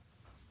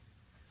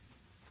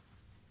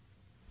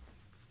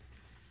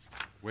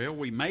Well,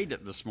 we made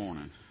it this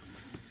morning.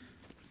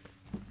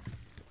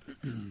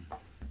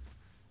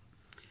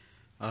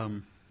 I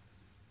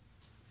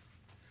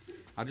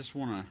just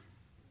want to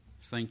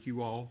thank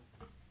you all.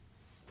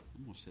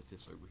 I'm going to set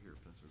this over here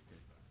if that's okay.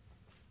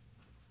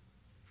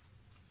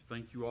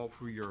 Thank you all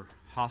for your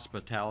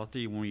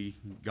hospitality. We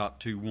got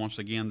to once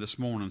again this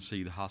morning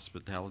see the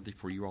hospitality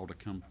for you all to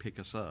come pick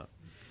us up.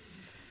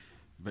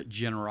 But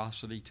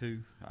generosity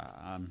too,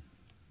 I'm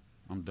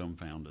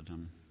dumbfounded.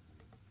 I'm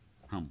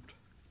humbled.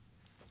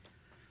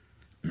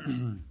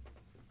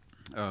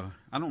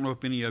 I don't know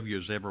if any of you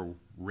has ever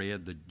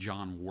read the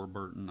John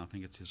Warburton. I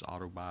think it's his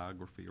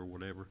autobiography or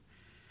whatever.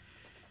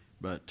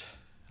 But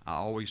I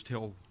always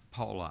tell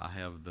Paula I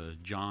have the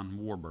John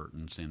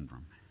Warburton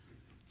syndrome.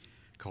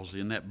 Because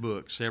in that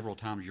book, several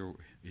times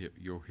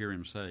you'll hear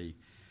him say,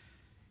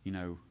 you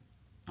know,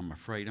 I'm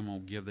afraid I'm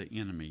going to give the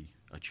enemy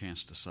a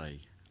chance to say,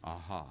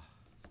 aha.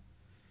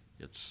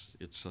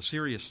 It's a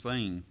serious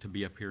thing to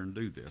be up here and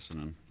do this,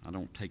 and I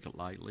don't take it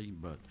lightly,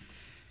 but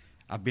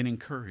I've been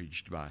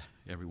encouraged by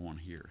everyone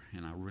here,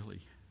 and I really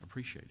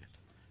appreciate it.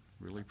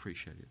 Really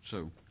appreciate it.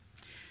 So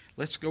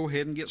let's go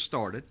ahead and get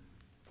started.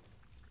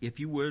 If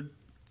you would,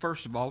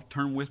 first of all,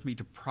 turn with me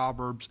to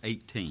Proverbs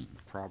 18.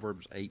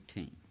 Proverbs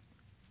 18.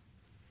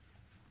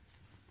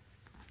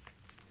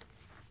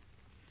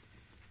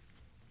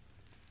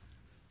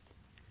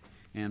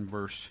 And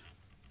verse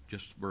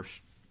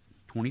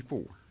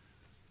 24.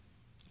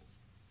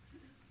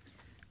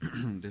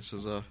 This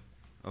is a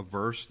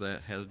verse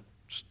that has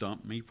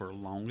stumped me for the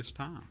longest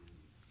time.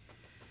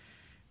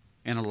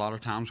 And a lot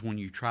of times when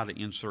you try to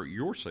insert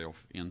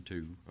yourself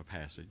into a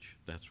passage,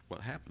 that's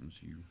what happens.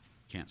 You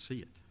can't see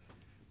it.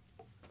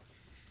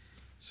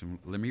 So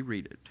let me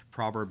read it.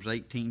 Proverbs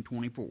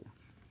 18:24.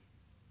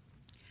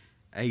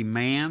 A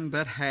man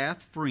that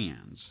hath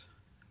friends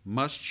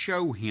must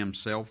show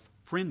himself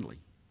friendly,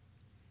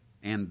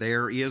 and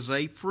there is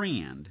a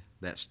friend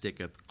that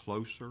sticketh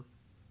closer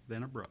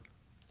than a brother.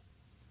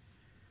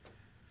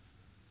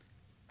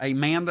 A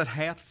man that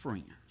hath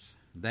friends,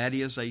 that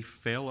is a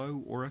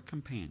fellow or a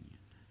companion.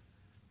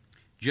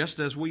 Just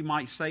as we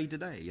might say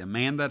today, a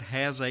man that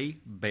has a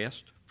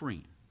best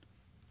friend.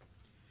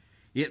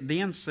 It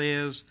then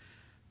says,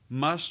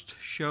 must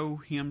show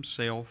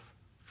himself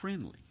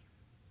friendly.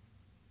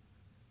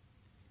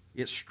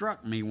 It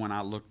struck me when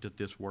I looked at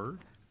this word.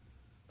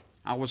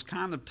 I was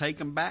kind of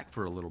taken back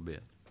for a little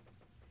bit.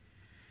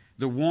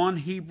 The one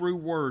Hebrew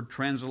word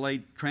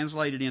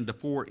translated into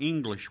 4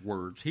 English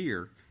words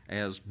here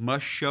as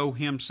must show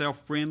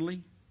himself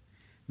friendly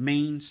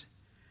means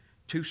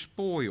to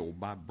spoil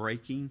by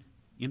breaking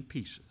in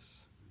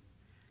pieces,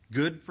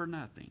 good for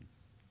nothing,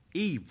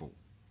 evil,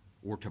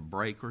 or to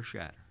break or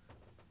shatter.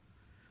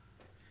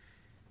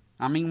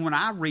 I mean, when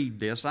I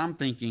read this, I'm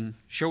thinking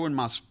showing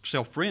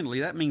myself friendly,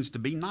 that means to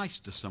be nice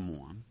to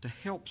someone, to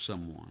help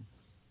someone,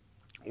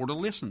 or to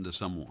listen to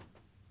someone.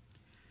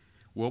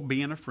 Well,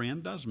 being a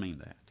friend does mean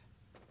that.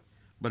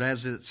 But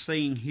as it's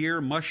saying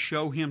here, must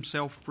show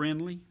himself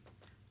friendly,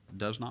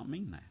 does not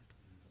mean that.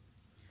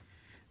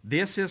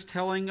 This is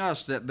telling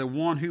us that the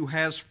one who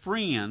has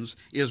friends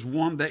is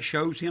one that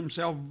shows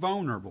himself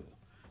vulnerable,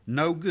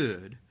 no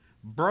good,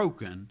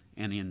 broken,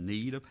 and in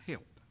need of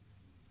help.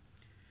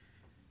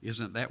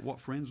 Isn't that what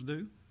friends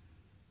do?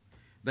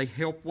 They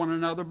help one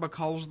another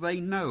because they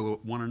know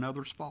one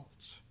another's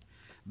faults.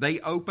 They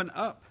open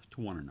up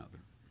to one another.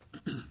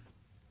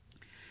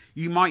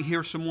 You might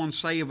hear someone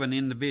say of an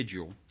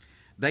individual,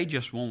 they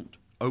just won't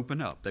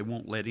open up. They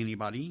won't let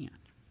anybody in.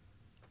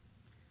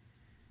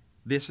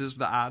 This is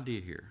the idea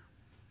here.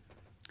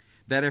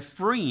 That a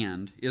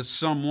friend is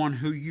someone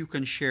who you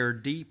can share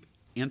deep,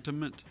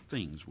 intimate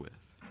things with.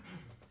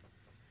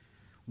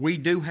 We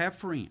do have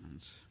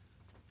friends.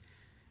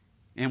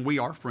 And we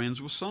are friends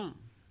with some.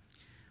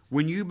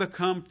 When you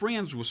become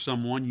friends with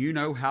someone, you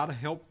know how to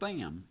help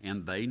them,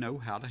 and they know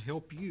how to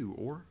help you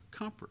or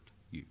comfort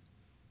you.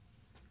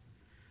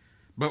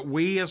 But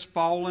we as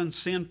fallen,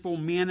 sinful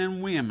men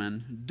and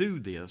women do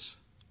this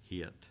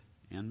hit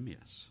and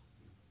miss.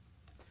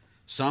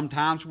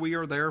 Sometimes we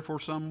are there for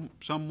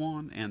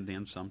someone, and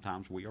then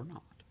sometimes we are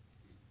not.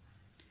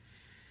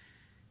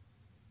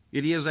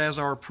 It is as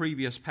our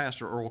previous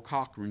pastor, Earl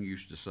Cochran,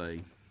 used to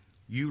say,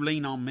 you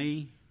lean on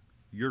me,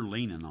 you're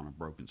leaning on a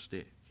broken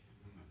stick.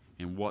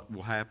 And what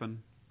will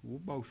happen? We'll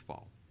both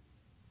fall.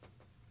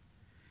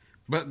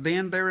 But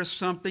then there is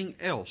something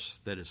else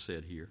that is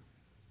said here.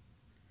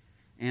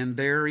 And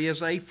there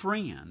is a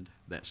friend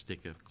that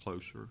sticketh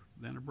closer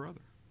than a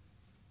brother.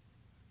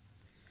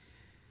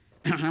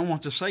 I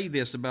want to say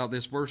this about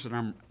this verse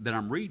that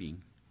I'm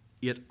reading.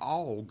 It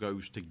all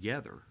goes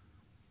together.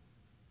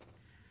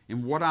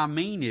 And what I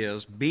mean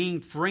is, being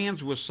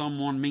friends with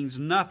someone means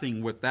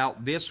nothing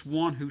without this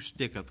one who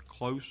sticketh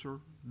closer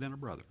than a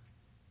brother.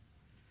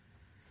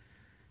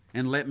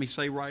 And let me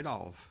say right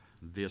off,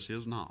 this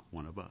is not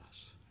one of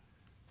us.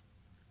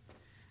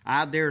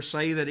 I dare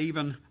say that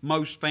even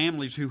most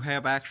families who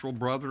have actual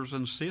brothers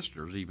and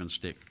sisters even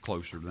stick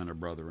closer than a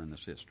brother and a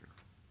sister.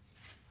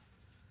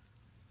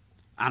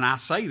 And I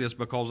say this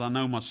because I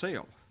know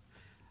myself.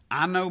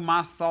 I know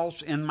my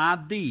thoughts and my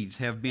deeds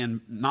have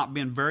not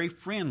been very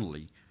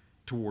friendly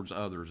towards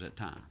others at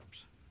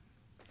times.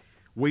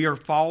 We are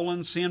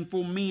fallen,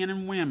 sinful men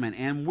and women,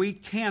 and we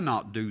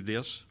cannot do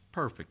this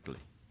perfectly.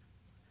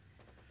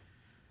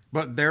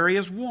 But there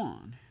is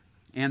one,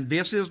 and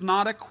this is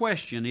not a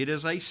question, it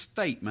is a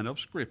statement of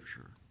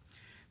Scripture.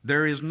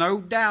 There is no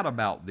doubt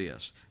about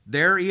this.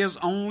 There is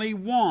only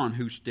one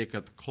who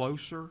sticketh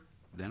closer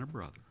than a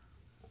brother.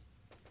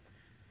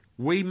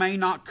 We may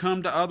not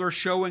come to others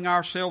showing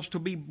ourselves to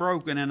be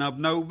broken and of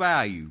no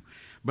value,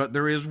 but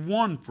there is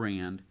one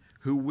friend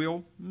who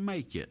will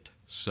make it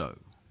so.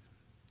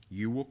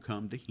 You will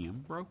come to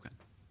him broken.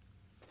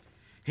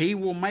 He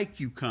will make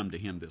you come to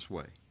him this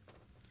way.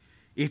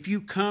 If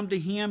you come to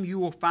him, you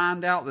will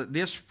find out that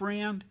this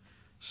friend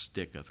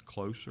sticketh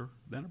closer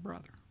than a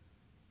brother.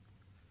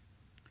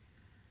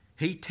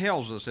 He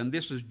tells us, and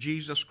this is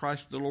Jesus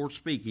Christ the Lord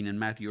speaking in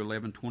Matthew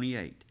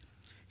 11:28.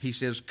 He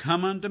says,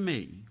 "Come unto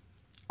me,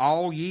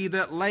 all ye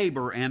that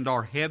labor and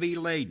are heavy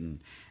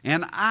laden,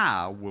 and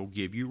I will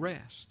give you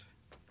rest."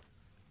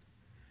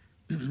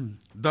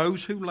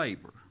 Those who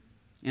labor,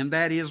 and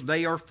that is,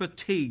 they are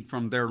fatigued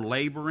from their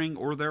laboring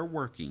or their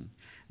working.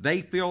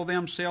 They feel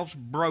themselves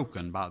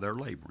broken by their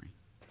laboring.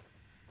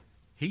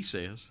 He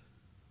says,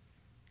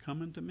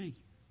 "Come unto me."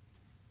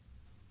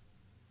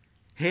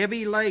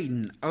 Heavy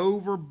laden,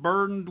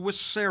 overburdened with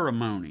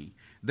ceremony.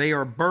 They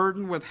are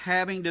burdened with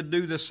having to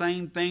do the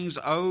same things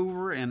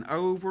over and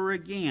over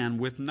again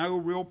with no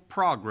real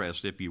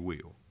progress, if you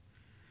will.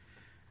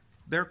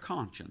 Their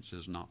conscience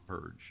is not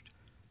purged.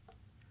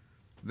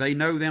 They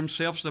know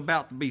themselves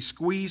about to be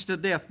squeezed to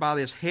death by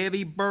this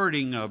heavy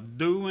burden of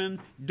doing.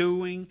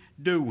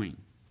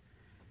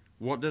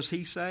 What does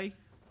he say?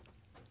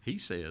 He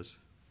says,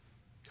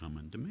 "Come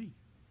unto me."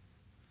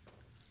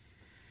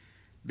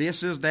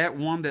 This is that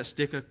one that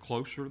sticketh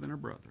closer than a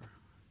brother,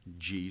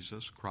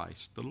 Jesus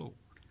Christ the Lord.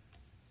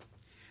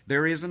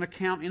 There is an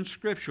account in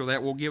Scripture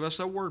that will give us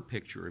a word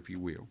picture, if you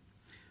will,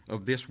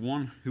 of this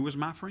one who is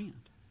my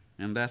friend.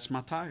 And that's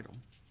my title,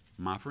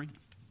 my friend.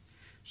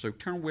 So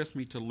turn with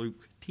me to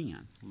Luke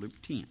 10.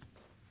 Luke 10.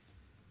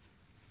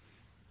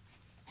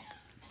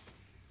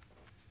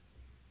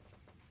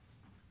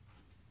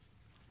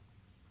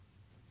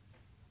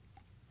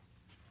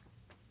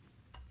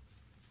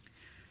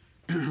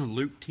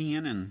 Luke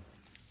 10 and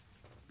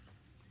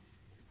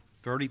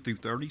 30 through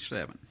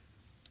 37.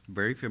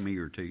 Very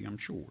familiar to you, I'm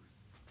sure.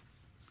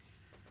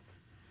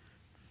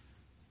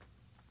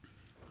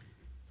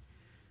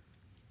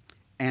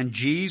 And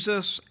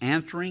Jesus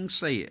answering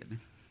said,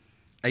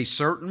 "A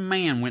certain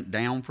man went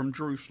down from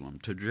Jerusalem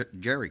to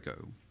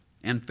Jericho,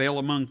 and fell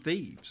among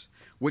thieves,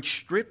 which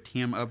stripped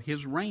him of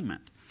his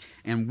raiment,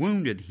 and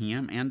wounded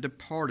him, and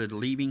departed,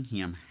 leaving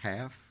him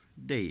half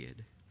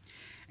dead.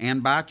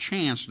 And by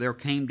chance there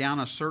came down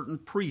a certain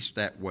priest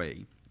that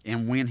way,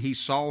 and when he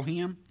saw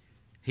him,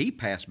 he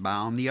passed by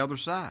on the other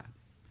side.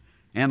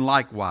 And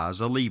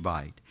likewise a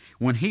Levite,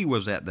 when he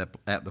was at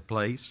the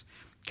place,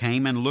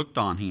 came and looked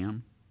on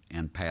him,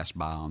 and passed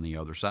by on the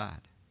other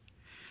side.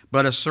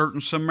 But a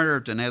certain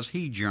Samaritan, as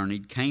he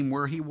journeyed, came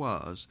where he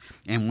was,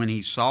 and when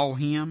he saw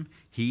him,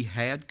 he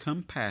had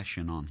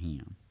compassion on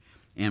him,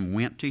 and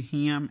went to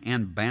him,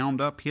 and bound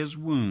up his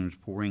wounds,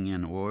 pouring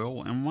in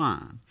oil and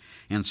wine,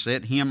 and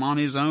set him on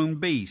his own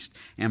beast,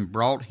 and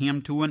brought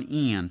him to an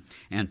inn,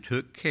 and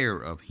took care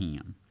of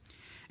him.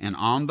 And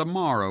on the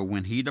morrow,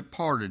 when he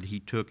departed, he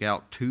took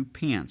out 2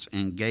 pence,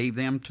 and gave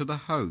them to the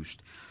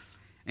host,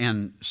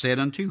 and said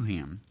unto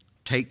him,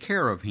 Take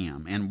care of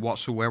him, and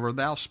whatsoever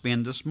thou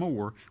spendest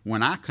more,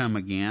 when I come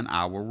again,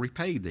 I will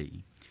repay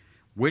thee.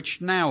 Which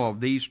now of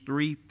these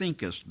 3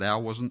 thinkest thou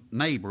was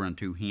neighbor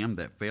unto him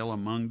that fell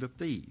among the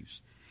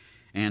thieves?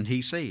 And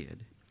he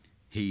said,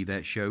 He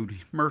that showed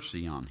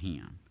mercy on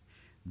him.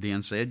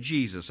 Then said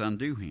Jesus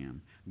unto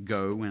him,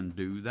 Go and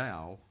do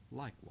thou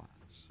likewise.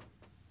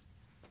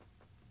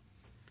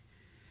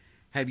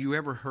 Have you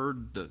ever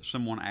heard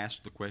someone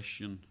ask the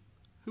question,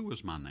 Who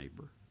is my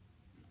neighbor?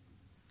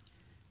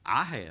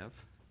 I have,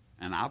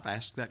 and I've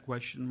asked that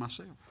question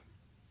myself.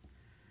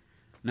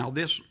 Now,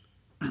 this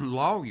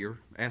lawyer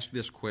asked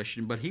this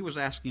question, but he was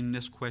asking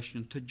this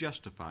question to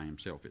justify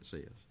himself, it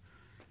says.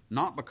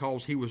 Not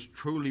because he was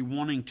truly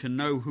wanting to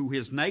know who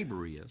his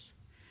neighbor is,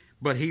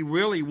 but he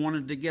really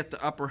wanted to get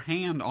the upper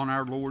hand on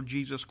our Lord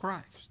Jesus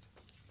Christ.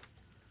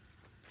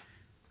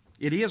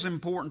 It is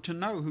important to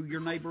know who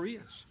your neighbor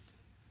is,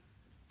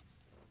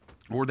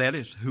 or that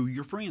is, who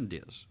your friend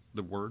is.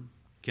 The word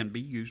can be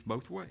used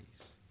both ways.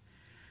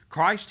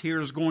 Christ here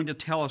is going to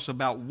tell us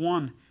about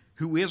one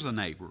who is a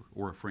neighbor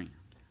or a friend.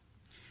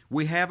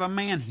 We have a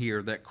man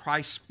here that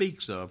Christ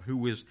speaks of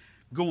who is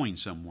going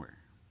somewhere.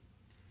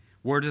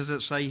 Where does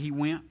it say he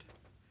went?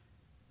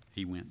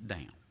 He went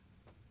down.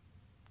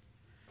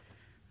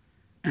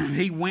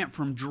 He went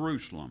from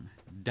Jerusalem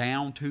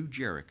down to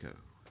Jericho,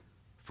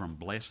 from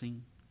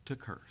blessing to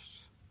curse.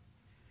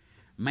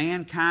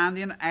 Mankind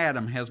in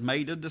Adam has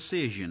made a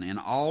decision, and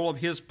all of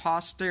his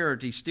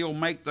posterity still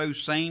make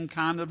those same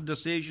kind of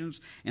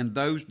decisions, and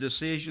those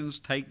decisions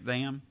take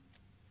them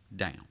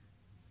down.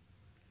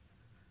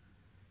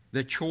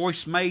 The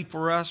choice made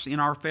for us in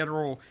our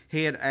federal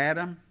head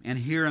Adam, and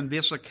here in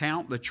this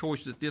account, the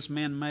choice that this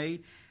man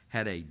made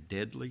had a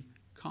deadly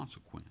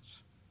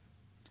consequence.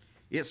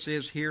 It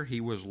says here he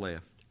was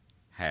left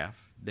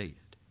half dead.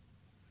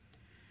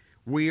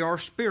 We are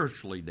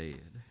spiritually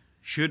dead.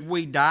 Should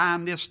we die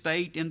in this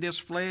state, in this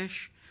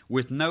flesh,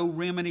 with no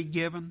remedy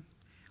given,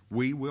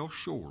 we will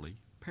surely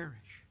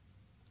perish.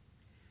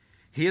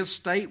 His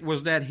state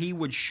was that he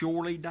would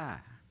surely die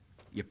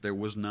if there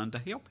was none to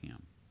help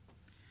him.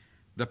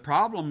 The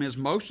problem is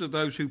most of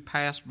those who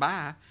pass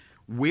by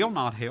will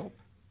not help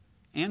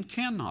and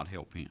cannot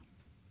help him.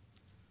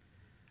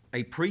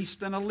 A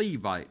priest and a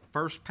Levite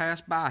first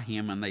passed by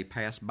him, and they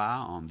passed by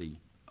on the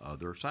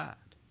other side.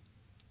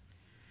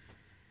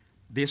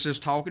 This is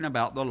talking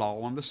about the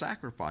law and the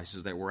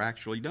sacrifices that were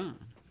actually done.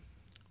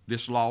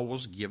 This law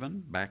was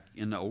given back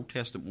in the Old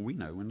Testament, we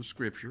know, in the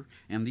Scripture,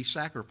 and these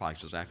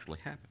sacrifices actually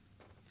happened.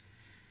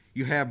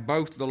 You have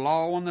both the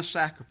law and the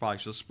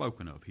sacrifices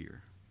spoken of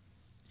here.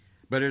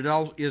 But it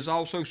is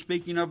also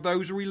speaking of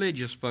those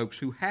religious folks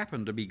who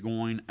happen to be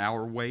going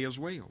our way as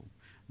well.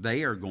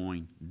 They are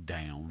going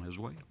down as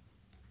well.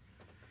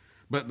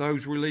 But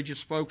those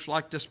religious folks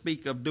like to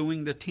speak of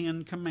doing the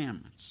 10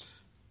 Commandments.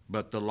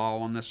 But the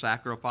law and the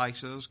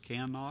sacrifices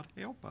cannot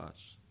help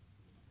us.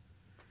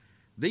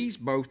 These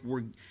both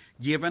were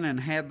given and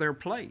had their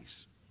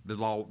place, the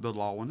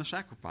law and the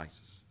sacrifices.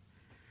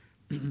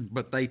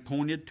 But they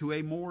pointed to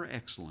a more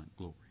excellent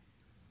glory.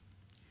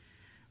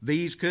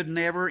 These could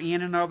never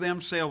in and of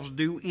themselves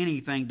do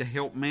anything to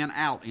help man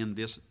out in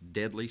this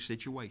deadly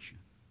situation.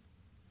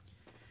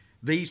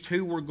 These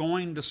two were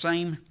going the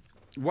same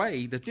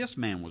way that this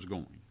man was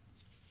going.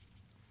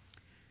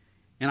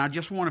 And I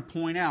just want to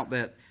point out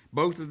that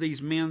both of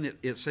these men,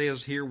 it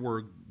says here,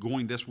 were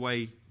going this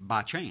way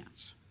by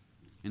chance.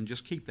 And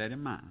just keep that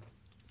in mind.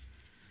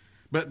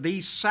 But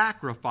these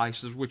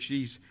sacrifices which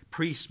these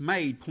priests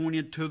made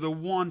pointed to the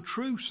one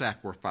true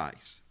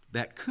sacrifice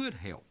that could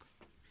help.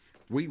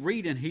 We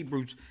read in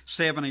Hebrews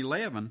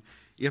 7:11,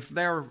 if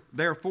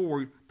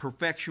therefore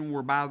perfection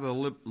were by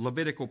the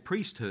Levitical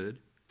priesthood,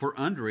 for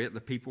under it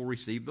the people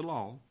received the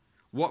law,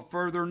 what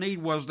further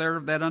need was there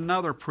that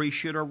another priest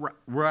should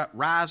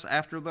rise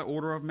after the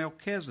order of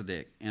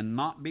Melchizedek and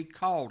not be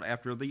called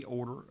after the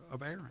order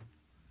of Aaron?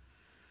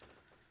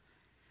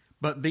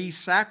 But these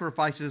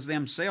sacrifices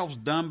themselves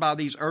done by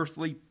these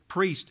earthly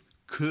priests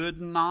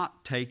could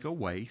not take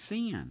away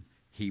sin.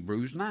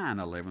 Hebrews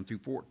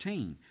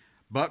 9:11-14.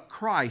 But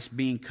Christ,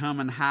 being come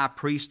an high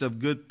priest of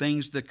good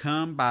things to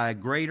come by a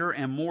greater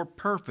and more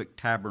perfect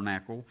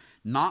tabernacle,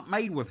 not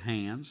made with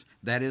hands,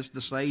 that is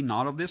to say,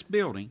 not of this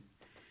building,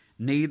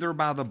 neither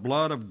by the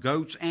blood of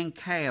goats and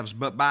calves,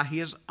 but by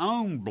his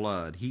own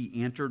blood he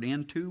entered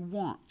into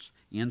once,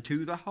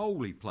 into the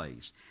holy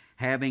place,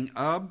 having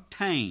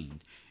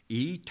obtained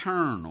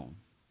eternal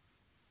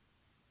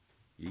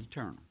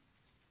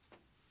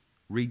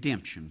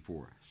redemption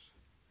for us.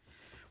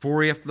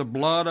 For if the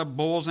blood of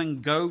bulls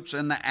and goats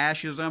and the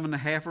ashes of an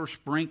heifer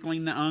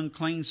sprinkling the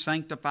unclean,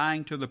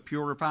 sanctifying to the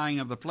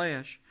purifying of the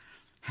flesh,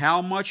 how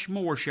much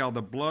more shall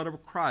the blood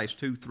of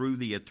Christ, who through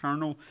the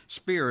eternal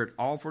Spirit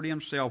offered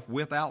himself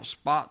without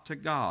spot to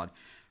God,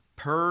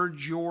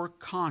 purge your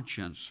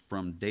conscience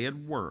from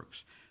dead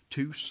works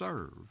to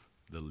serve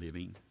the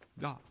living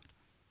God?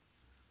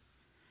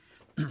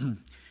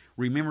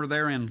 Remember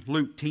there in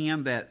Luke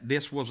 10 that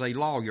this was a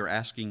lawyer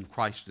asking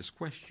Christ this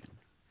question.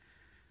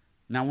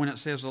 Now, when it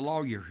says a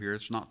lawyer here,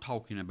 it's not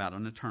talking about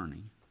an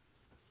attorney.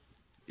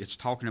 It's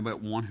talking about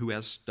one who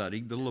has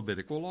studied the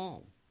Levitical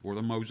law, or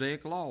the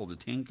Mosaic law, the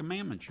 10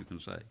 Commandments, you can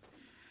say.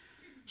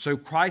 So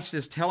Christ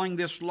is telling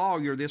this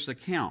lawyer this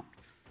account.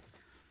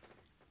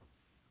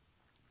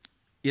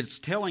 It's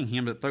telling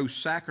him that those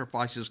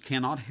sacrifices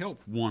cannot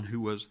help one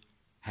who was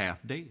half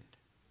dead.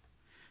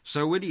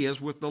 So it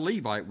is with the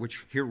Levite,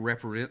 which here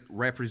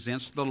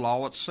represents the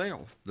law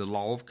itself, the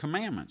law of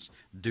commandments.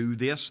 Do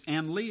this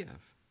and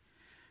live.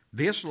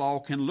 This law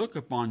can look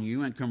upon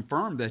you and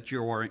confirm that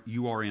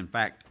you are in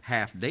fact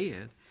half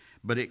dead,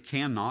 but it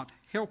cannot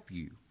help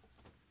you.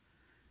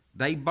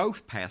 They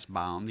both pass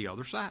by on the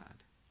other side.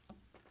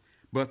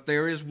 But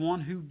there is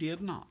one who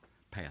did not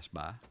pass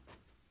by.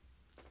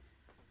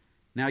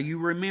 Now you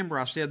remember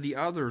I said the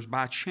others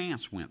by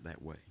chance went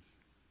that way.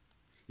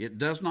 It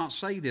does not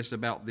say this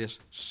about this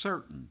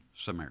certain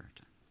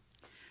Samaritan.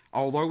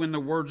 Although in the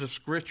words of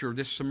Scripture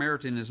this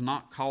Samaritan is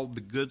not called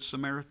the Good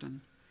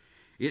Samaritan,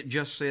 it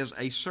just says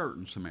a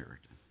certain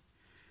Samaritan.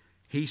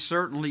 He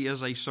certainly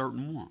is a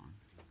certain one.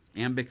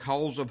 And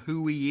because of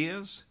who he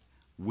is,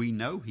 we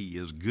know he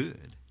is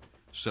good.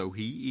 So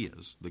he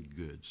is the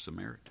Good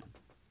Samaritan.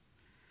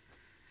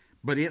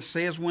 But it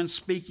says when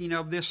speaking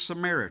of this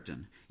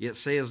Samaritan, it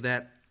says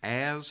that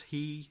as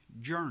he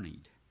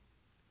journeyed,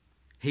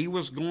 he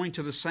was going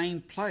to the same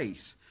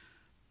place,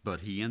 but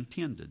he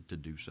intended to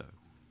do so.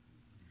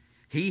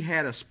 He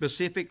had a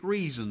specific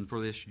reason for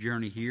this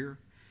journey here.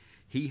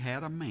 He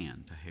had a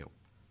man to help.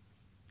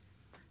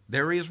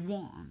 There is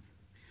one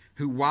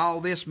who, while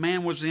this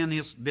man was in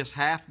this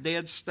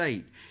half-dead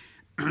state,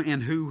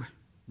 and who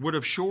would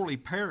have surely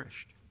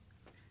perished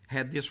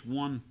had this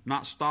one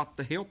not stopped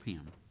to help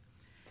him.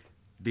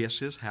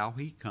 This is how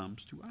he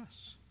comes to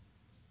us.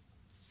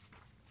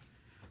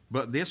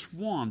 But this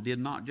one did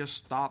not just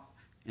stop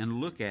and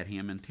look at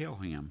him and tell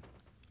him,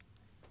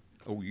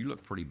 "Oh, you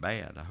look pretty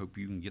bad. I hope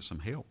you can get some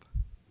help."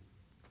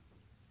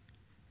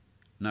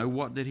 No,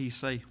 what did he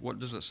say? What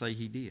does it say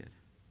he did?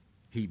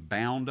 He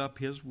bound up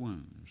his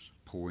wounds,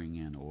 pouring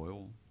in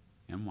oil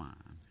and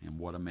wine. And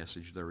what a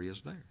message there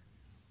is there.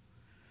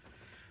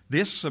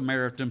 This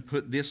Samaritan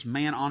put this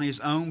man on his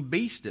own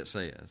beast, it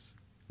says.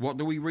 What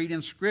do we read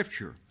in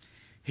Scripture?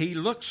 He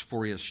looks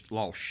for his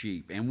lost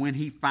sheep, and when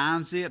he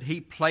finds it, he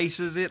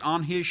places it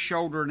on his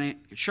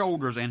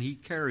shoulders, and he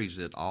carries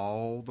it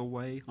all the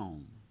way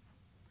home.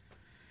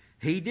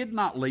 He did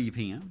not leave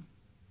him.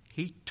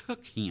 He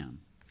took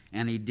him,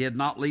 and he did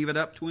not leave it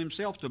up to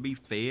himself to be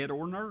fed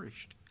or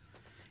nourished.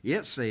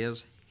 It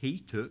says he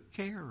took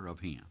care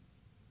of him.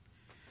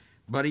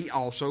 But he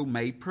also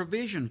made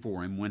provision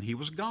for him when he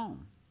was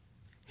gone.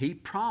 He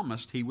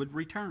promised he would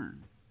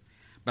return.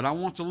 But I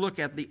want to look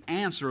at the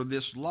answer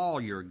this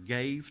lawyer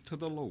gave to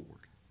the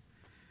Lord.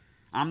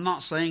 I'm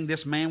not saying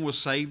this man was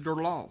saved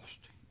or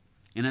lost.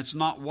 And it's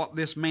not what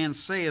this man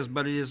says,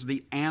 but it is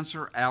the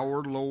answer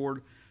our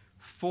Lord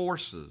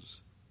forces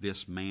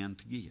this man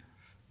to give.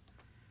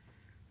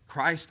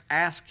 Christ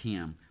asked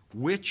him,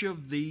 which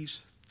of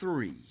these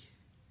three?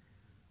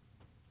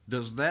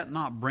 Does that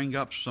not bring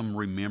up some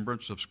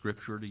remembrance of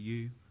Scripture to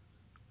you?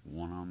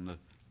 One on the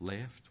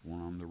left,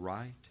 one on the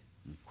right,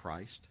 and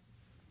Christ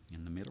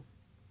in the middle.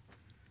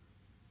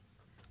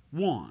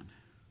 One,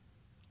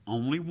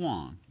 only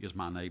one is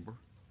my neighbor.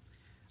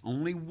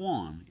 Only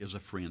one is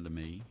a friend to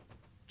me,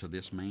 to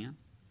this man.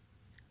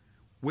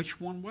 Which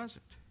one was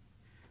it?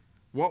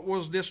 What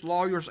was this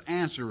lawyer's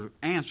answer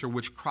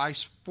which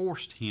Christ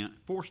forced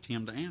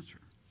him to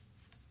answer?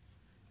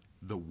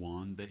 The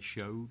one that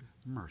showed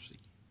mercy.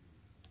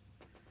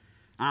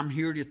 I'm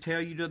here to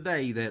tell you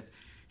today that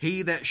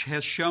he that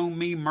has shown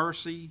me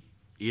mercy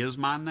is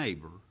my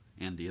neighbor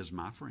and is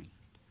my friend.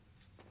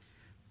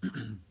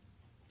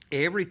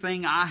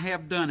 Everything I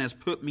have done has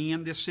put me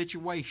in this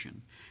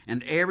situation,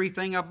 and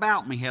everything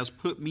about me has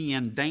put me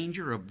in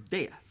danger of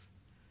death.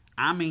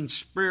 I mean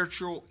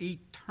spiritual,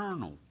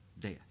 eternal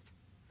death.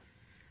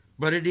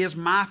 But it is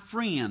my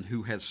friend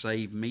who has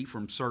saved me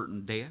from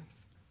certain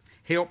death.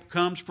 Help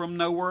comes from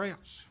nowhere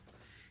else,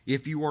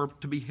 if you are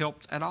to be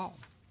helped at all.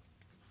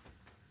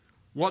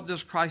 What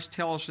does Christ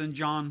tell us in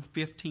John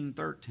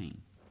 15:13?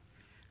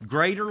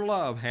 Greater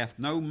love hath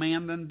no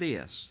man than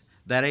this,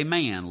 that a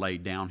man lay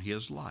down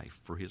his life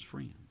for his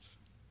friends.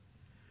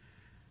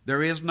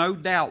 There is no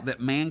doubt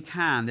that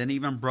mankind and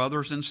even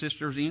brothers and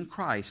sisters in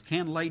Christ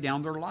can lay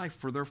down their life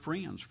for their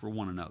friends, for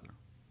one another.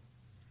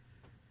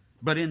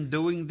 But in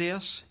doing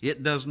this,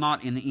 it does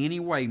not in any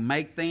way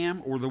make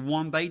them or the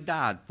one they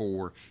died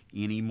for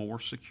any more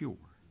secure.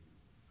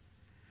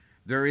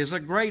 There is a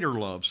greater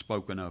love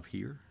spoken of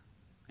here,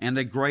 and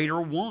a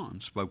greater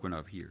one spoken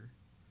of here.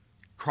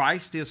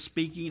 Christ is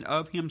speaking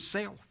of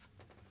himself.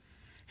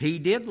 He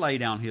did lay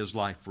down his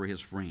life for his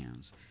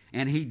friends,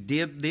 and he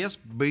did this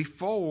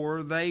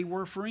before they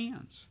were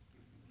friends.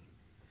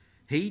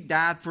 He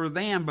died for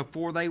them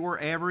before they were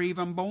ever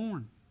even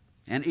born,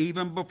 and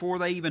even before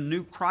they even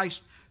knew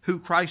Christ, who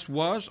Christ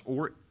was,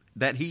 or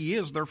that he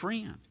is their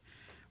friend.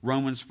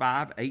 Romans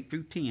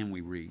 5:8-10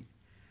 we read,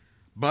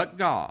 "But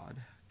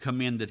God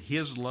commended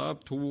his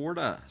love toward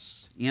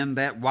us, in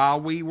that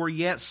while we were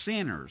yet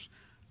sinners,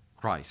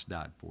 Christ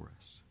died for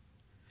us.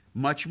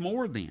 Much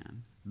more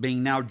then,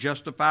 being now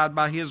justified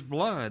by his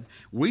blood,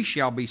 we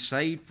shall be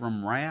saved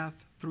from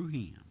wrath through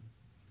him.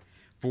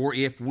 For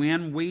if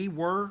when we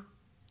were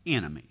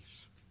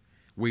enemies,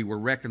 we were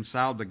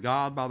reconciled to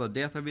God by the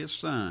death of his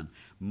Son,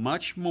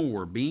 much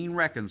more, being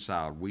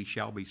reconciled, we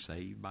shall be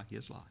saved by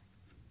his life."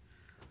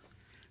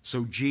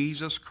 So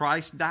Jesus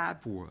Christ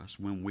died for us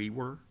when we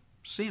were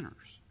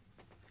sinners.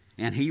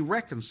 And he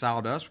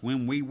reconciled us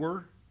when we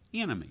were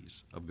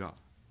enemies of God.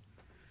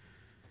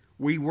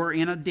 We were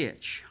in a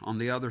ditch on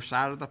the other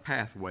side of the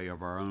pathway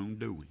of our own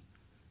doing.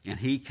 And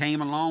he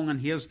came along in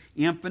his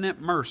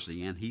infinite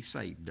mercy and he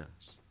saved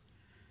us.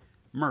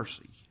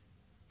 Mercy,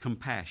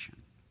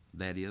 compassion,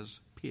 that is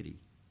pity.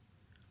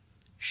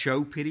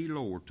 Show pity,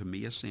 Lord, to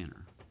me a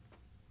sinner.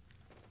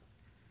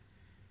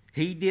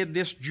 He did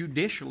this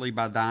judicially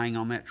by dying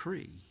on that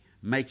tree,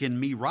 making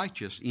me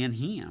righteous in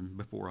him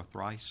before a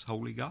thrice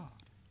holy God.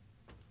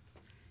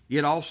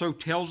 It also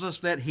tells us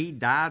that he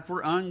died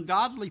for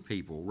ungodly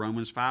people,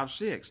 Romans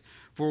 5:6.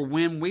 For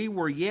when we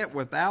were yet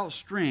without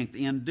strength,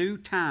 in due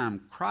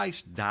time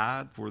Christ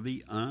died for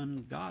the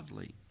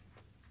ungodly.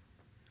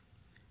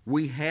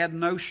 We had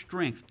no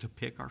strength to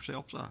pick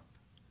ourselves up.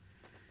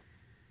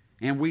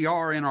 And we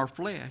are in our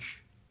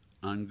flesh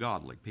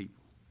ungodly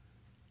people.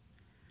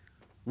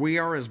 We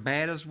are as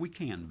bad as we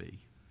can be.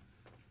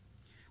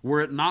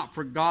 Were it not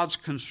for God's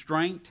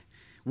constraint,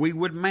 we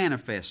would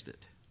manifest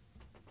it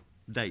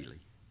daily.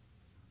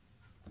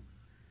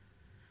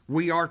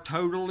 We are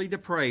totally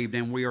depraved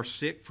and we are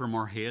sick from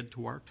our head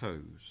to our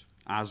toes.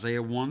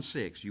 Isaiah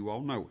 1:6, you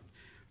all know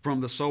it.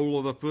 From the sole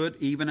of the foot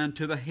even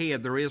unto the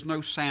head there is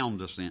no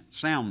soundness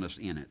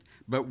in it,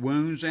 but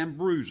wounds and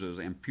bruises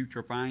and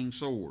putrefying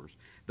sores.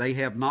 They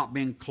have not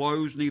been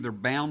closed, neither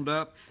bound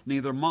up,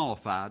 neither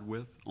mollified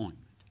with ointment.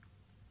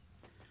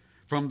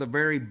 From the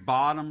very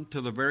bottom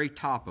to the very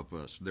top of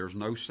us, there's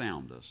no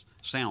soundness,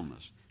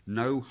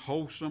 no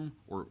wholesome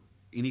or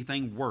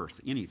anything worth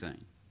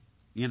anything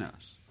in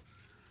us.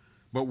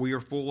 But we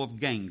are full of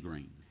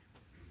gangrene,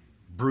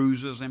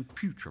 bruises, and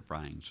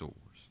putrefying sores.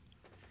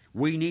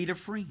 We need a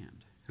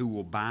friend who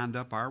will bind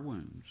up our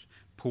wounds,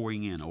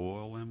 pouring in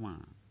oil and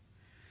wine.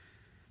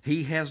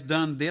 He has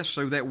done this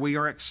so that we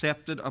are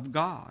accepted of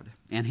God,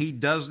 and He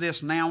does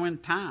this now in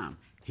time.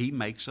 He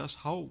makes us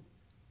whole.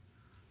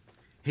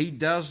 He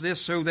does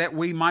this so that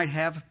we might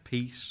have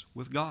peace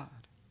with God.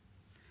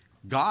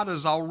 God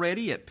is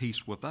already at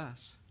peace with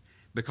us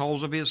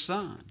because of His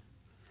Son,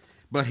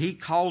 but He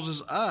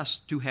causes us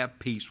to have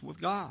peace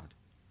with God.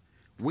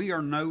 We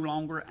are no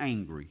longer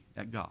angry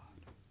at God.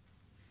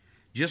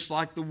 Just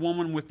like the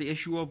woman with the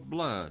issue of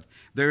blood,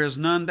 there is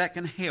none that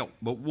can help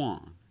but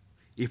one.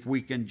 If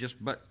we can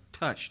just but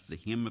touch the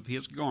hem of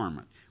His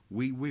garment,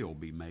 we will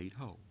be made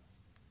whole.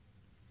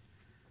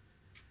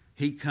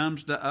 He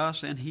comes to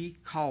us and He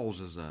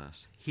causes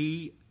us.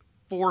 He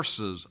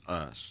forces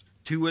us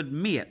to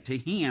admit to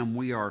Him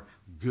we are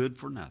good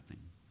for nothing,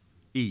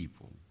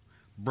 evil,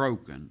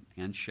 broken,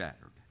 and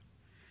shattered.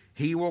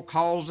 He will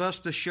cause us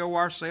to show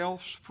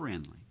ourselves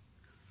friendly.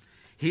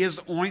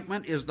 His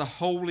ointment is the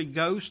Holy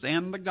Ghost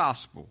and the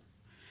gospel.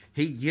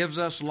 He gives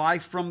us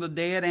life from the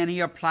dead, and He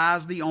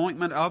applies the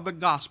ointment of the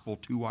gospel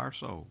to our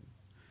soul.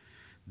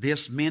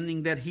 This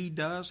mending that He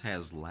does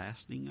has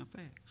lasting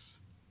effects.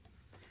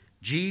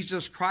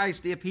 Jesus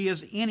Christ, if He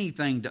is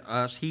anything to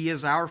us, He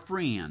is our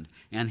friend,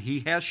 and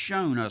He has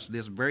shown us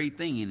this very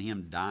thing in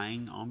Him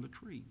dying on the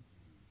tree.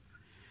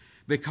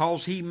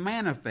 Because He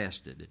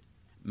manifested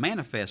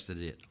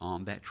it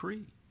on that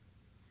tree.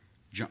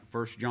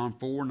 1 John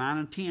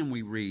 4:9-10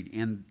 we read,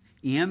 "And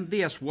in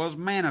this was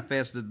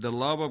manifested the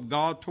love of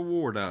God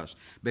toward us,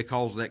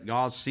 because that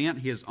God sent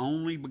His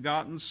only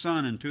begotten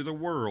Son into the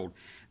world,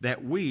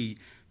 that we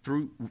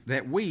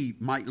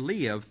might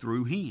live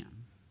through Him.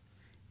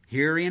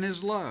 Herein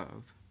is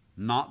love,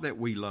 not that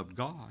we loved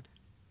God,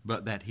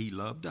 but that He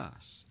loved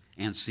us,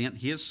 and sent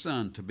His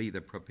Son to be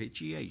the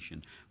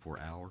propitiation for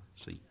our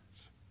sins."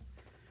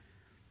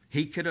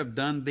 He could have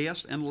done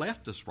this and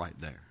left us right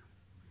there.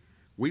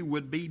 We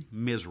would be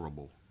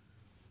miserable.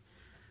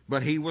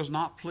 But He was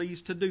not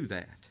pleased to do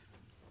that.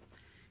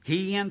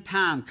 He in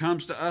time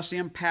comes to us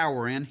in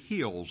power and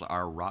heals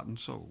our rotten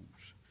souls.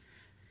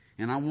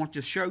 And I want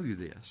to show you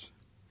this.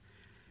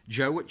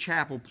 Joe at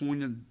Chapel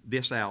pointed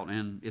this out,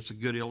 and it's a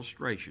good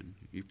illustration.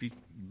 If you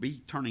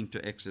be turning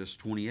to Exodus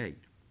 28.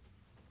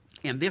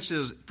 And this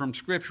is from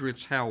Scripture.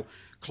 It's how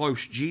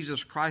close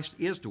Jesus Christ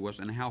is to us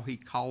and how He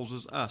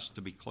causes us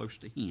to be close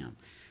to Him.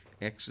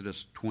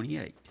 Exodus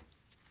 28.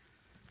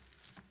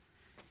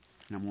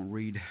 And I'm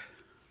going to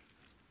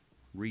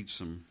read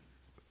some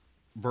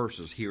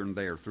verses here and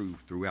there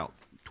throughout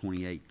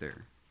 28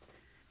 there.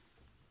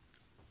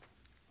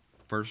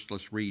 First,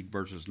 let's read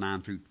verses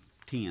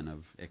 9-10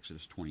 of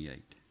Exodus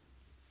 28.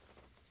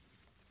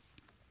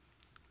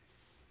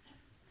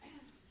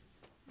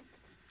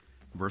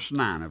 Verse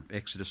 9 of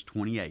Exodus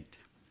 28.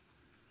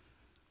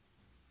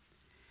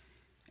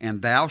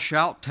 "And thou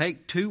shalt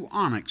take 2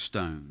 onyx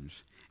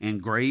stones,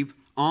 and grave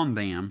on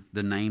them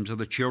the names of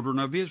the children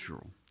of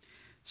Israel,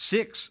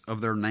 6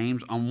 of their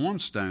names on one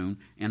stone,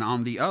 and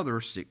on the other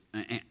 6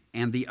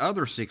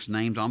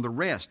 names on the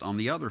rest on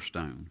the other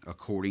stone,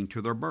 according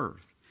to their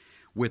birth.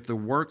 With the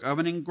work of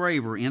an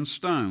engraver in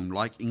stone,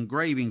 like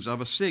engravings of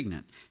a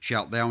signet,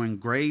 shalt thou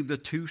engrave the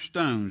 2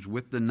 stones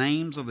with the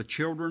names of the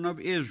children of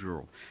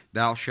Israel.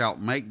 Thou shalt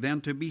make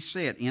them to be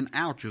set in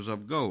ouches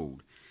of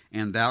gold.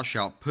 And thou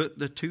shalt put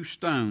the 2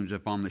 stones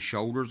upon the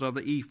shoulders of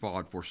the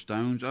ephod for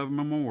stones of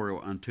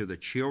memorial unto the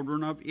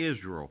children of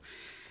Israel.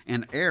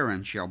 And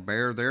Aaron shall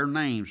bear their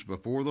names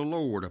before the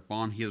Lord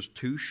upon his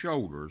 2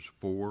 shoulders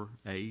for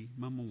a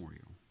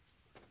memorial."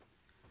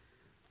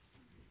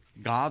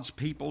 God's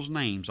people's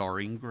names are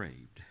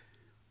engraved.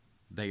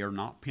 They are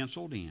not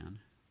penciled in.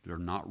 They're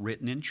not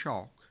written in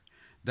chalk.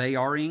 They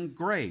are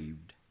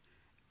engraved.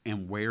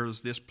 And where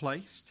is this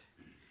placed?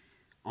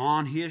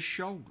 On His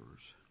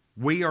shoulders.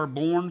 We are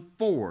borne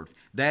forth,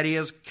 that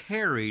is,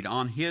 carried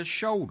on His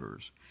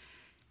shoulders.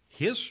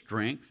 His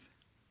strength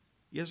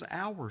is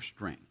our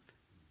strength.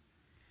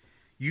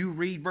 You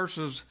read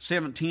verses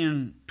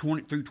 17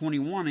 through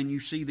 21, and you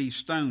see these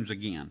stones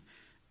again,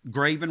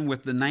 graven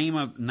with the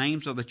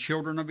names of the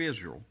children of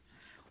Israel.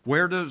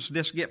 Where does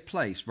this get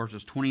placed?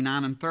 Verses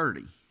 29 and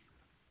 30.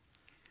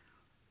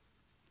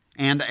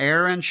 "And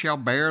Aaron shall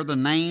bear the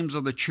names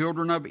of the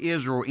children of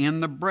Israel in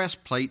the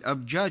breastplate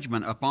of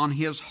judgment upon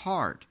his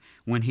heart,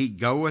 when he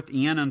goeth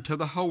in unto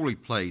the holy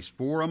place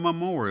for a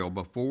memorial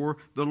before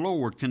the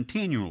Lord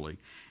continually.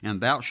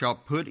 And thou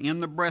shalt put in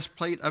the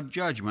breastplate of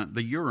judgment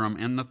the Urim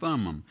and the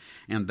Thummim,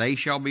 and they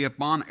shall be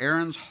upon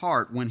Aaron's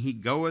heart when he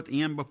goeth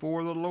in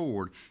before the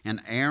Lord.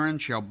 And Aaron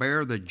shall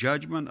bear the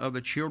judgment of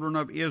the children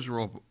of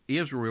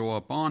Israel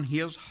upon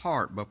his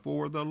heart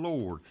before the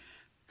Lord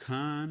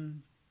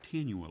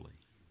continually.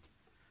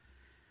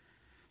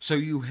 So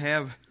you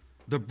have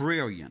the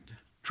brilliant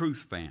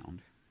truth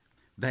found.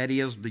 That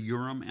is the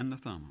Urim and the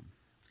Thummim.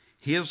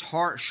 His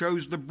heart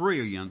shows the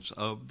brilliance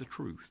of the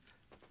truth.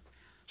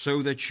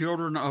 So the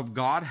children of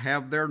God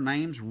have their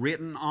names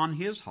written on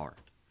his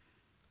heart.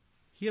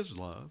 His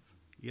love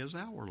is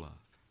our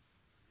love.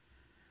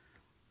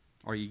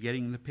 Are you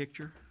getting the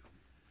picture?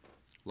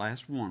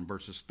 Last one,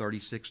 verses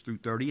 36 through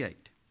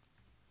 38.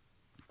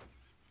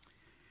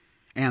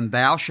 And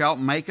thou shalt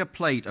make a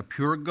plate of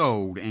pure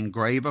gold, and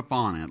grave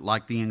upon it,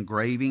 like the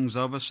engravings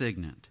of a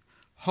signet,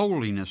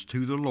 holiness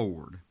to the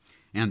Lord.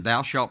 And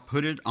thou shalt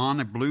put it on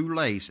a blue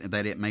lace,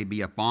 that it may be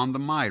upon the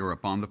mitre,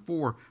 upon the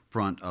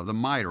forefront of the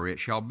mitre it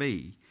shall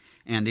be.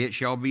 And it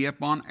shall be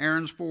upon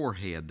Aaron's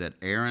forehead, that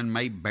Aaron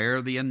may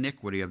bear the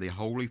iniquity of the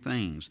holy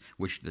things,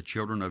 which the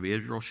children of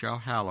Israel shall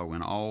hallow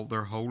in all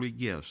their holy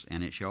gifts.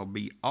 And it shall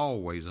be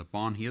always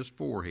upon his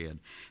forehead,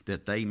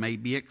 that they may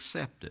be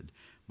accepted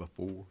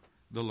before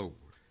the Lord.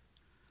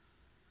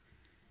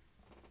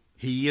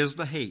 He is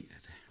the head,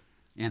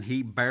 and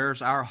he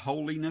bears our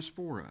holiness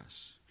for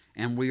us.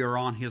 And we are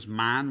on his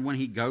mind when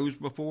he goes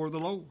before the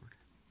Lord.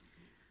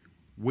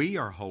 We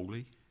are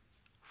holy,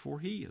 for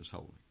he is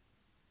holy.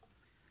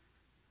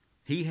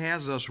 He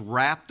has us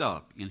wrapped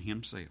up in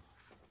himself.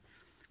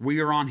 We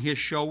are on his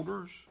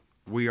shoulders.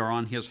 We are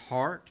on his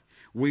heart.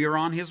 We are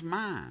on his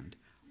mind,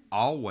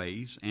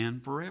 always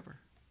and forever.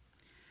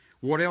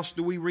 What else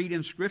do we read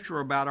in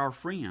Scripture about our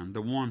friend,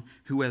 the one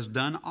who has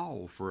done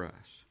all for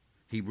us?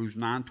 Hebrews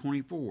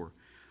 9:24.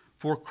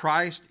 For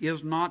Christ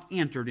is not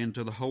entered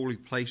into the holy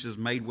places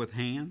made with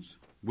hands,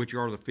 which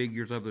are the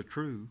figures of the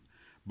true,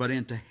 but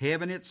into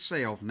heaven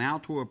itself, now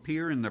to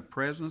appear in the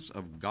presence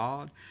of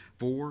God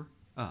for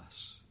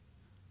us,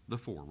 the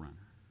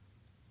forerunner.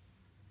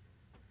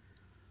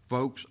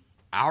 Folks,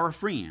 our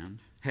friend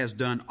has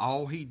done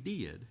all he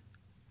did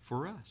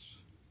for us.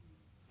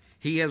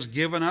 He has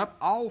given up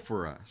all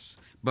for us,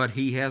 but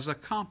he has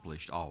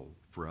accomplished all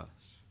for us.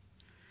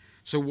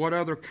 So what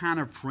other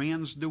kind of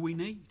friends do we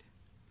need?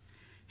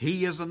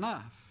 He is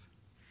enough.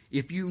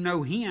 If you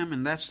know him,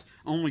 and that's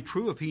only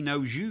true if he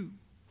knows you,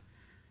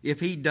 if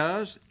he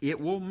does,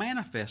 it will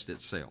manifest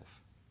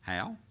itself.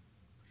 How?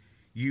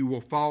 You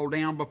will fall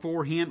down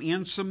before him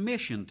in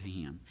submission to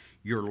him,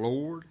 your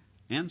Lord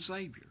and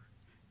Savior,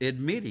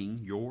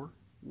 admitting your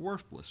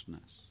worthlessness.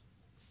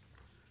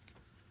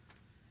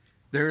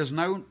 There is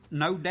no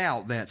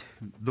doubt that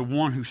the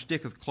one who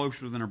sticketh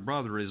closer than a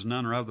brother is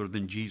none other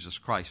than Jesus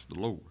Christ the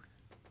Lord.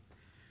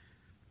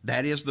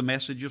 That is the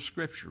message of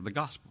Scripture, the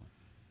gospel.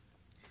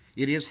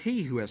 It is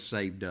he who has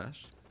saved us.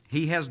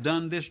 He has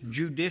done this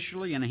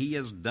judicially, and he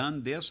has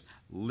done this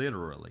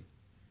literally.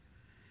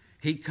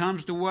 He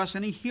comes to us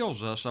and he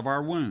heals us of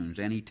our wounds,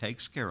 and he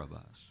takes care of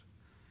us.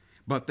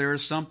 But there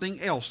is something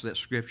else that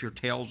Scripture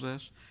tells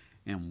us,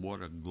 and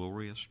what a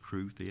glorious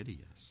truth it is.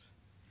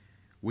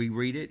 We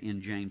read it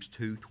in James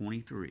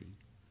 2:23.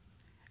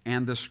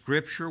 And the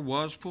Scripture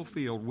was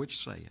fulfilled,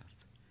 which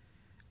saith,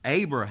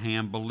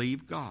 Abraham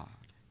believed God,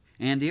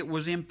 and it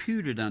was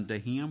imputed unto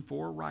him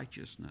for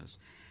righteousness.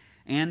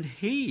 And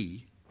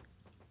he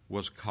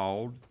was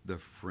called the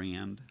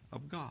friend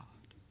of God.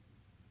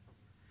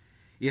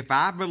 If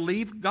I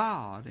believe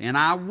God, and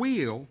I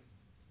will,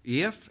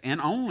 if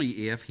and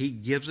only if he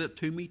gives it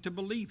to me to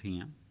believe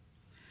him.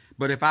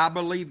 But if I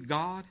believe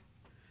God,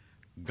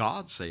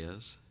 God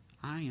says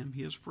I am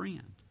his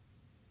friend.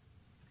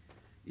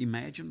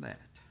 Imagine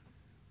that.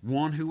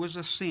 One who is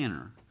a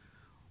sinner,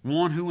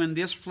 one who in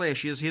this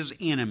flesh is his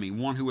enemy,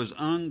 one who is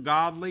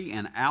ungodly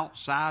and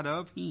outside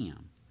of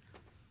him.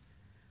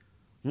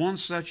 One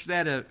such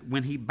that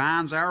when he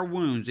binds our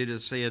wounds, it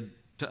is said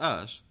to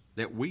us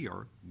that we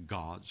are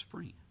God's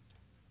friend.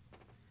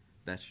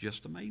 That's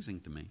just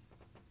amazing to me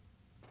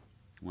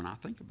when I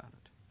think about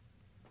it.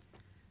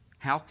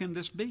 How can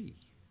this be?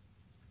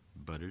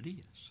 But it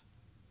is.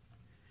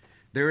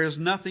 There is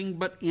nothing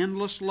but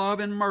endless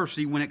love and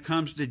mercy when it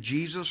comes to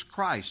Jesus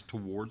Christ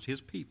towards his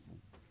people.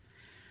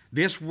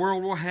 This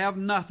world will have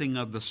nothing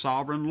of the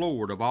sovereign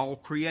Lord of all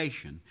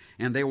creation,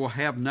 and they will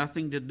have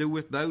nothing to do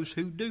with those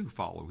who do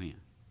follow him.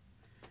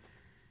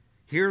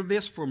 Hear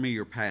this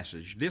familiar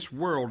passage, this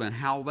world and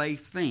how they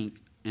think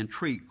and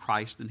treat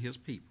Christ and his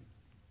people.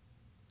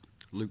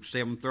 Luke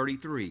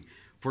 7:33,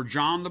 For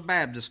John the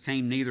Baptist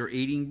came neither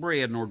eating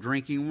bread nor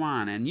drinking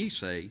wine, and ye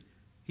say,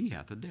 He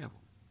hath a devil.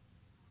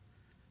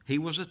 He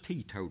was a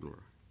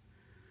teetotaler,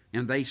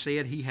 and they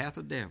said, He hath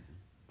a devil.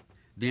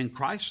 Then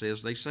Christ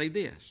says, they say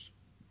this,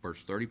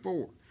 verse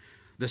 34,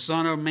 The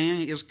Son of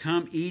Man is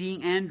come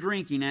eating and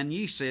drinking, and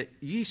ye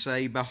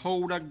say,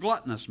 Behold, a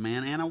gluttonous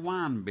man and a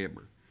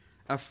winebibber,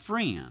 a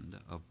friend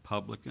of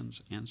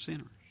publicans and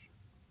sinners.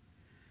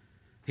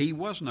 He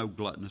was no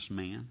gluttonous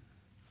man,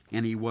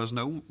 and he was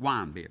no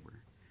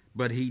winebibber,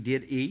 but he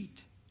did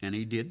eat and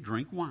he did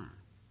drink wine.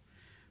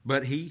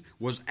 But he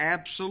was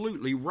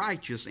absolutely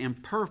righteous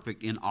and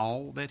perfect in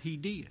all that he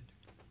did.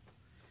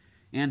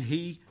 And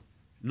he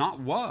not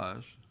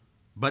was,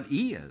 but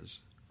is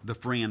the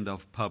friend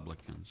of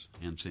publicans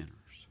and sinners.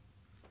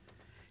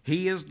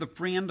 He is the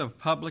friend of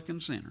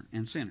publicans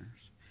and sinners.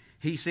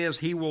 He says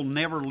he will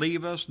never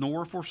leave us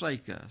nor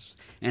forsake us,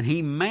 and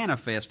he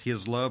manifests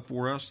his love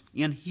for us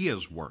in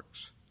his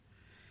works.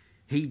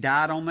 He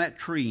died on that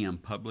tree in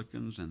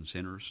publicans and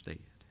sinners' stead.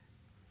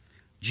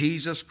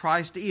 Jesus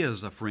Christ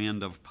is a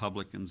friend of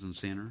publicans and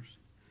sinners.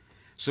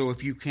 So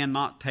if you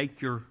cannot take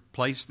your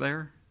place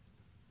there,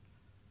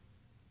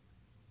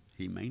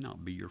 he may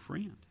not be your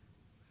friend.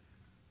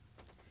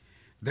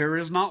 There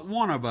is not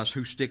one of us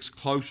who sticks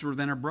closer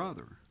than a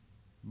brother,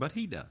 but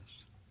he does.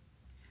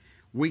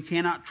 We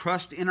cannot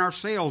trust in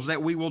ourselves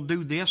that we will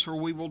do this or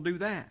we will do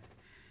that.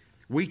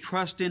 We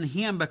trust in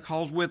him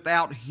because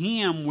without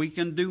him we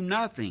can do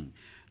nothing.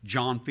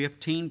 John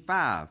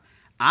 15:5.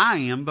 I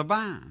am the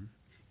vine,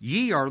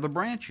 ye are the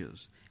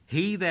branches.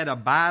 He that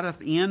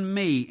abideth in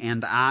me,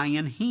 and I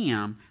in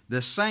him,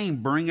 the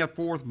same bringeth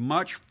forth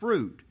much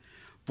fruit.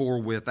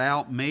 For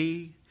without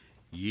me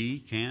ye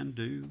can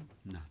do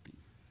nothing.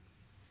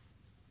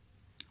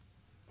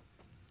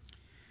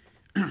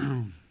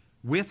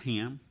 With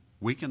him,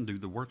 we can do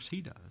the works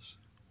he does.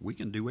 We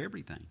can do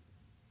everything.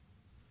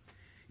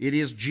 It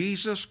is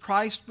Jesus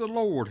Christ the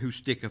Lord who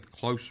sticketh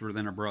closer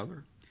than a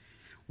brother.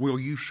 Will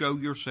you show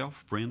yourself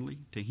friendly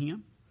to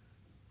him?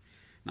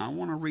 Now, I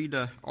want to read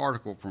an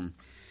article from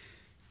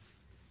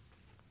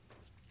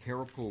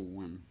Carol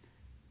Poole.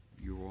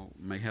 You all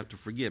may have to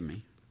forgive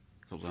me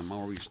because I'm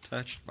always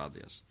touched by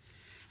this.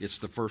 It's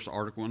the first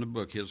article in the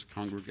book. His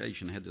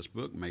congregation had this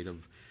book made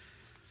of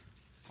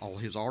all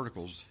his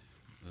articles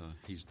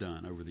he's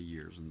done over the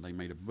years, and they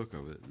made a book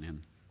of it.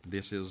 And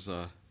this is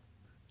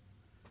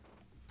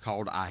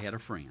called I Had a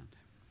Friend.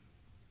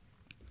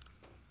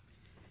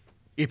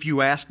 If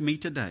you ask me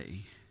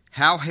today,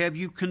 how have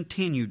you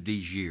continued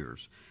these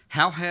years?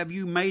 How have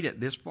you made it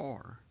this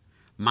far?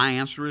 My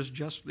answer is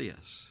just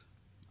this.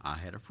 I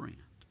had a friend.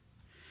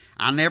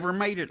 I never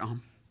made it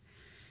on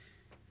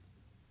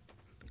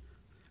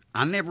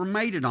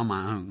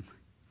my own.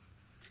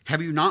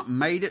 Have you not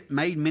made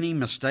many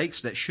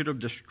mistakes that should have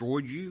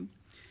destroyed you?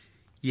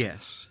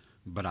 Yes,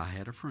 but I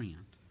had a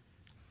friend.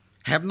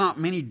 Have not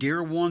many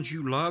dear ones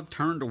you loved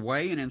turned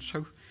away and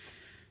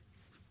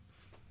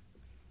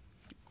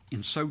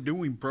in so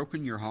doing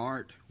broken your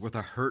heart with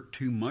a hurt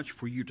too much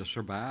for you to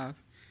survive?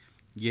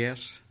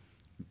 Yes,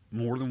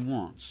 more than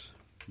once,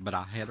 but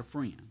I had a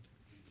friend.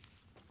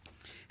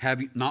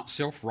 Have not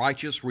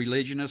self-righteous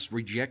religionists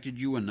rejected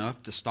you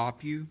enough to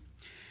stop you?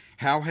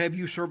 How have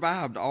you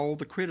survived all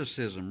the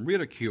criticism,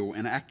 ridicule,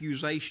 and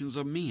accusations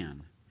of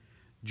men?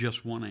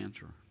 Just one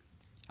answer.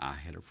 I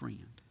had a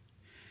friend.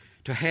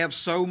 To have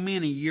so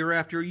many year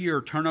after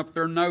year turn up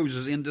their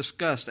noses in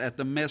disgust at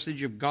the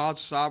message of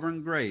God's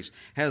sovereign grace,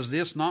 has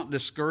this not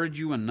discouraged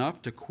you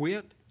enough to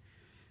quit?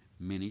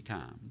 Many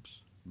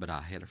times, but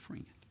I had a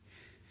friend.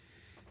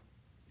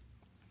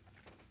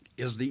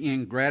 Is the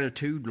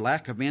ingratitude,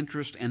 lack of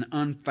interest, and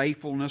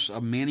unfaithfulness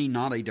of many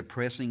not a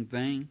depressing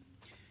thing?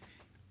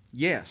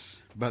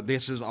 Yes, but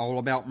this is all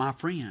about my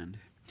friend.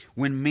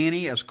 When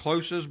many as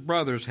close as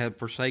brothers have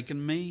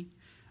forsaken me,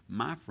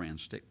 my friend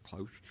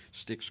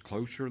sticks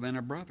closer than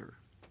a brother,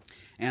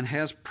 and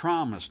has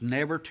promised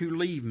never to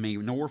leave me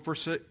nor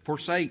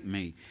forsake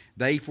me.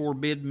 They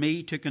forbid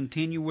me to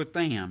continue with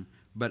them,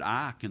 but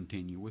I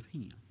continue with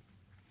him.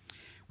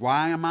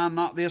 Why am I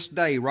not this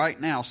day, right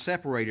now,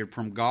 separated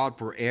from God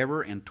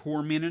forever and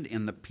tormented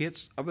in the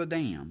pits of the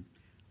damned?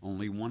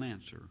 Only one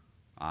answer.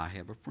 I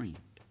have a friend.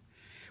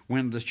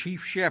 When the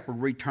chief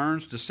shepherd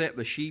returns to set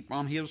the sheep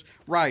on his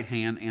right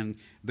hand and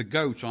the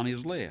goats on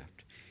his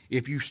left,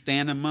 if you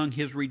stand among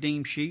his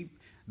redeemed sheep,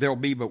 there'll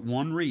be but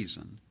one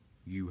reason.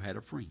 You had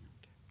a friend.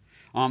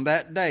 On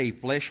that day,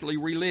 fleshly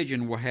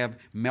religion will have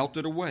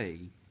melted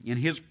away. In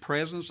his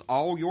presence,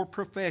 all your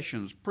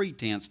professions,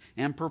 pretense,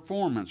 and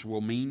performance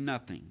will mean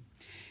nothing.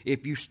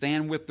 If you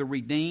stand with the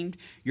redeemed,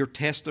 your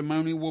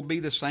testimony will be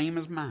the same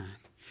as mine.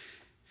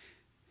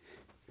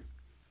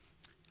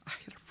 I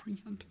had a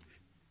friend.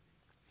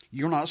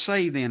 You'll not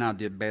say then, I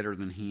did better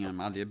than him.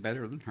 I did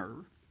better than her.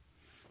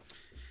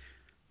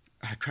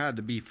 I tried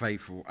to be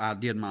faithful. I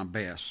did my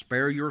best.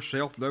 Spare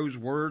yourself those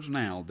words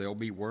now. They'll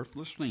be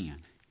worthless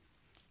then.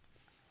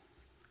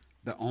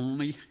 The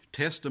only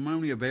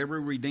testimony of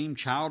every redeemed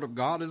child of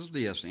God is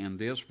this, and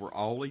this for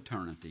all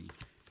eternity.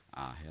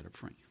 I had a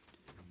friend.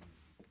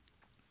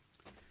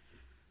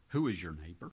 Who is your neighbor?